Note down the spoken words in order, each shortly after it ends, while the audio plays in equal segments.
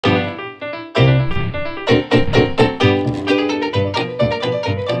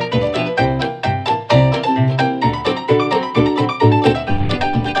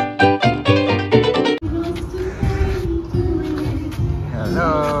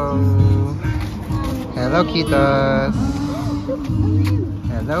Hello, Kitos.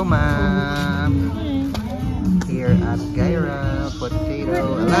 Hello, ma'am. Here at Guyra,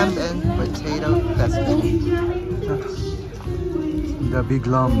 lamb and potato festival. The big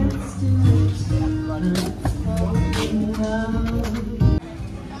lamb.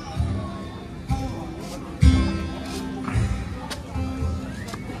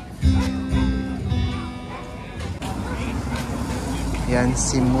 Yan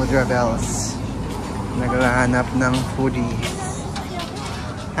si Mudra Bells. Naghahanap ng foodies.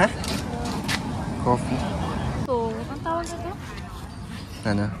 Ha? Coffee? So, ang tawag na ito?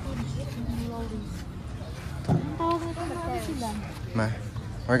 Ano? Ang tawag na ito na sila?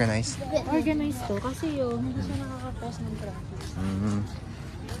 Organized? Organized to kasi yun, hindi siya nakaka-cause ng traffic.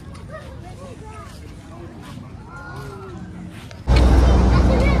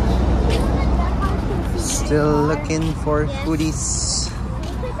 Still looking for foodies.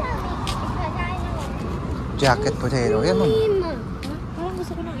 Jacket potato. Yan mo. Parang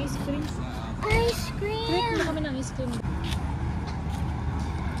gusto ko ng ice cream. Ice cream! Trip na kami ng ice cream.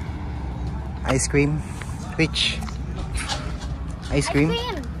 Ice cream? Which? Ice cream?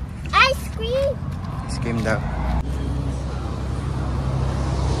 Ice cream! Ice cream daw.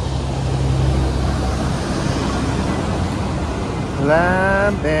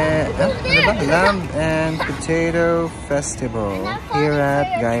 Lamb and Potato Festival here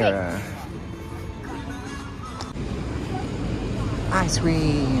at Guyra. Ice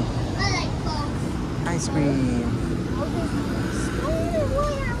cream! Ice cream!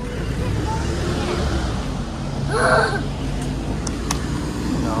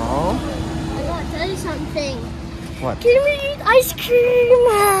 No? I gotta tell you something. What? Can we eat ice cream?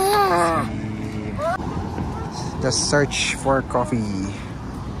 The search for coffee.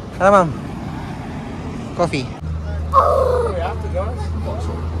 Hello, ma'am. Coffee. Oh We have to go.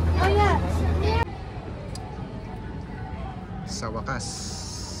 yeah. Sa wakas,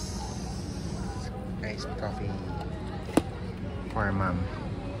 iced coffee for mom.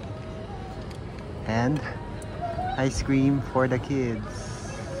 And ice cream for the kids.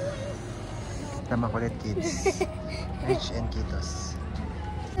 The makulit kids. Rich and Kitos.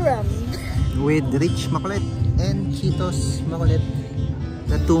 With Rich makulit and Kitos makulit.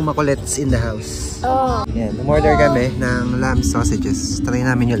 The two makulits in the house. Oh. Yan, umorder kami ng lamb sausages. Try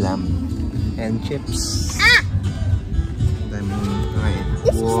namin yung lamb. And chips. Ah! Okay.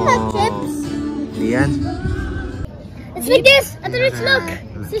 This is not chips. Yan. It's like this. At the look.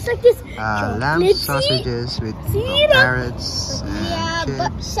 It's like this. Lamb sausages with carrots and Yeah, chips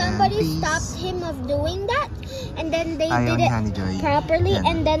but somebody and peas. stopped him of doing that, and then they Ayaw did ni it Honey Joy. properly, Yan.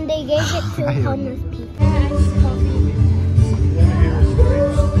 and then they gave it to Ayaw homeless niya. people.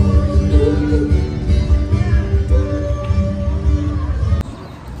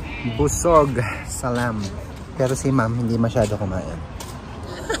 Busog sa lamb. Pero si ma'am hindi masyado kumain.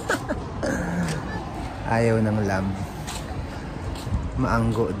 Ayaw ng lamb.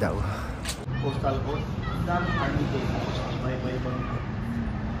 Maanggo daw. Postal code. Dami army day. Iba-ibang.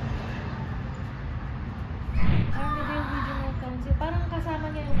 Army Day Regional Council. Parang kasama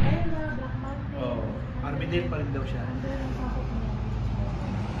niya yung Guyra, Black Mountain. Oh, army day pa rin daw siya. Ando yung sakot niya.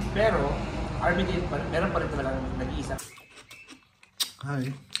 Pero, army day pa rin. Meron pa rin naman nag-iisa. Hi.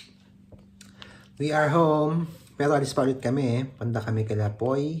 We are home. Pero alis pa ulit kami. Punta kami kila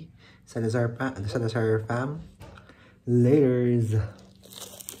Poy. Salazar fam. Laters.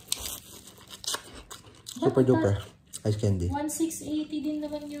 Super duper. Ice candy. 1680 din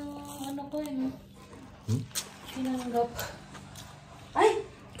naman yung ano ko eh. Pinanggap. Ay!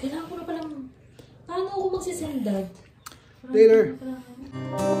 Kailangan ko na palang... Paano ako magsisendag? Later.